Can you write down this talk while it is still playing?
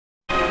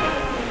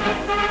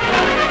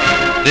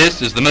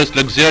This is the most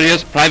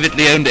luxurious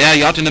privately owned air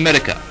yacht in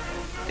America.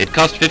 It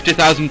cost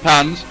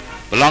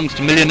 £50,000, belongs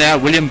to millionaire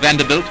William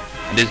Vanderbilt,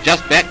 and is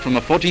just back from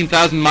a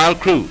 14,000-mile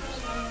cruise.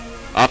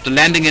 After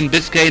landing in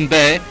Biscayne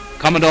Bay,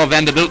 Commodore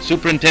Vanderbilt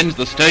superintends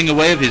the stowing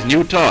away of his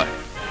new toy.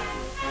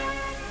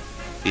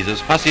 He's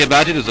as fussy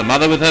about it as a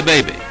mother with her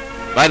baby.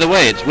 By the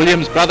way, it's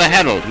William's brother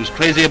Harold who's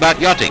crazy about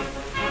yachting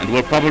and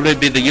will probably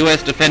be the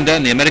US defender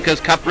in the America's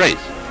Cup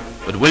race.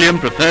 But William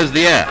prefers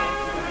the air.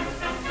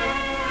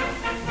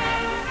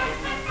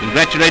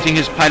 Congratulating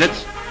his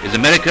pilots is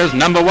America's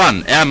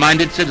 #1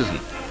 air-minded citizen.